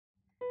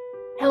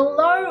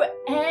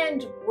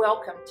and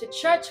welcome to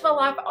Church for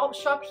Life Op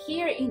Shop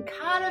here in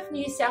Cardiff,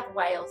 New South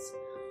Wales.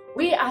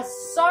 We are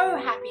so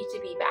happy to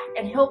be back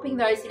and helping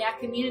those in our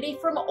community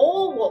from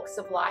all walks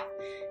of life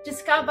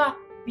discover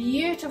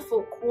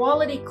beautiful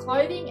quality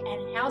clothing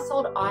and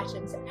household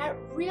items at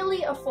really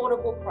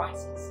affordable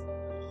prices.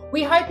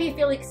 We hope you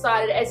feel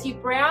excited as you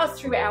browse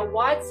through our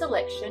wide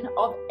selection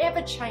of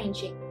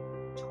ever-changing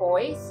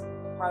toys,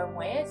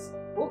 homewares,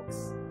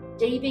 books,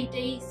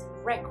 DVDs,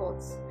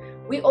 records.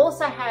 We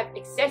also have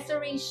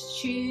accessories,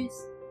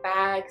 shoes,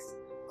 bags,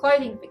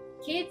 clothing for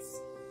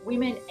kids,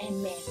 women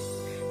and men.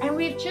 And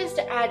we've just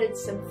added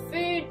some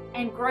food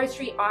and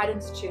grocery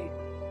items too.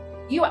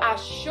 You are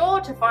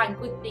sure to find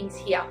good things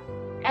here,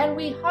 and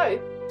we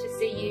hope to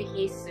see you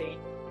here soon.